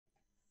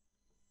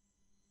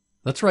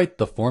Let's write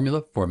the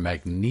formula for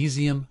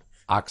magnesium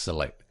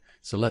oxalate.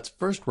 So let's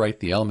first write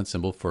the element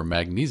symbol for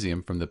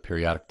magnesium from the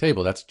periodic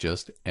table. That's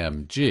just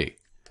Mg.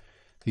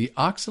 The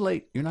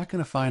oxalate, you're not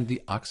going to find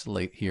the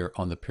oxalate here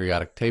on the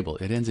periodic table.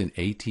 It ends in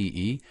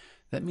ATE.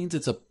 That means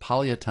it's a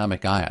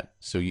polyatomic ion.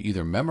 So you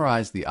either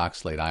memorize the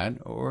oxalate ion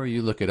or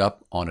you look it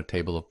up on a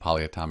table of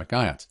polyatomic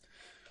ions.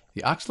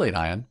 The oxalate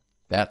ion,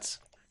 that's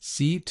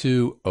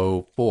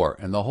C₂O₄,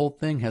 and the whole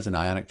thing has an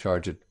ionic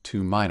charge of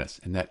 2-,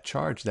 and that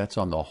charge, that's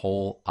on the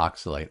whole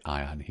oxalate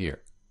ion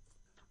here.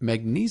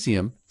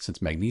 Magnesium,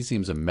 since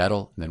magnesium is a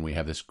metal, and then we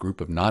have this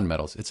group of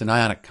nonmetals, it's an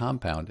ionic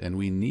compound, and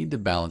we need to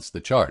balance the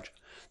charge.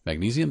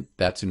 Magnesium,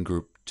 that's in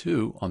group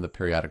 2 on the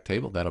periodic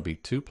table, that'll be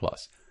 2+.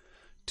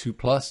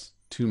 2+,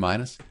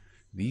 2-,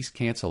 these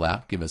cancel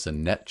out, give us a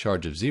net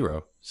charge of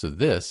 0, so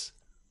this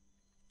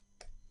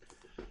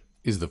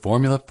is the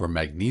formula for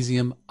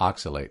magnesium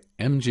oxalate,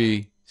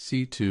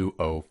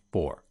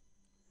 MgC₂O₄.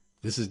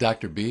 This is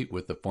Dr. B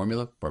with the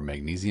formula for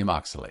magnesium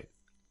oxalate.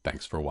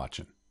 Thanks for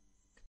watching.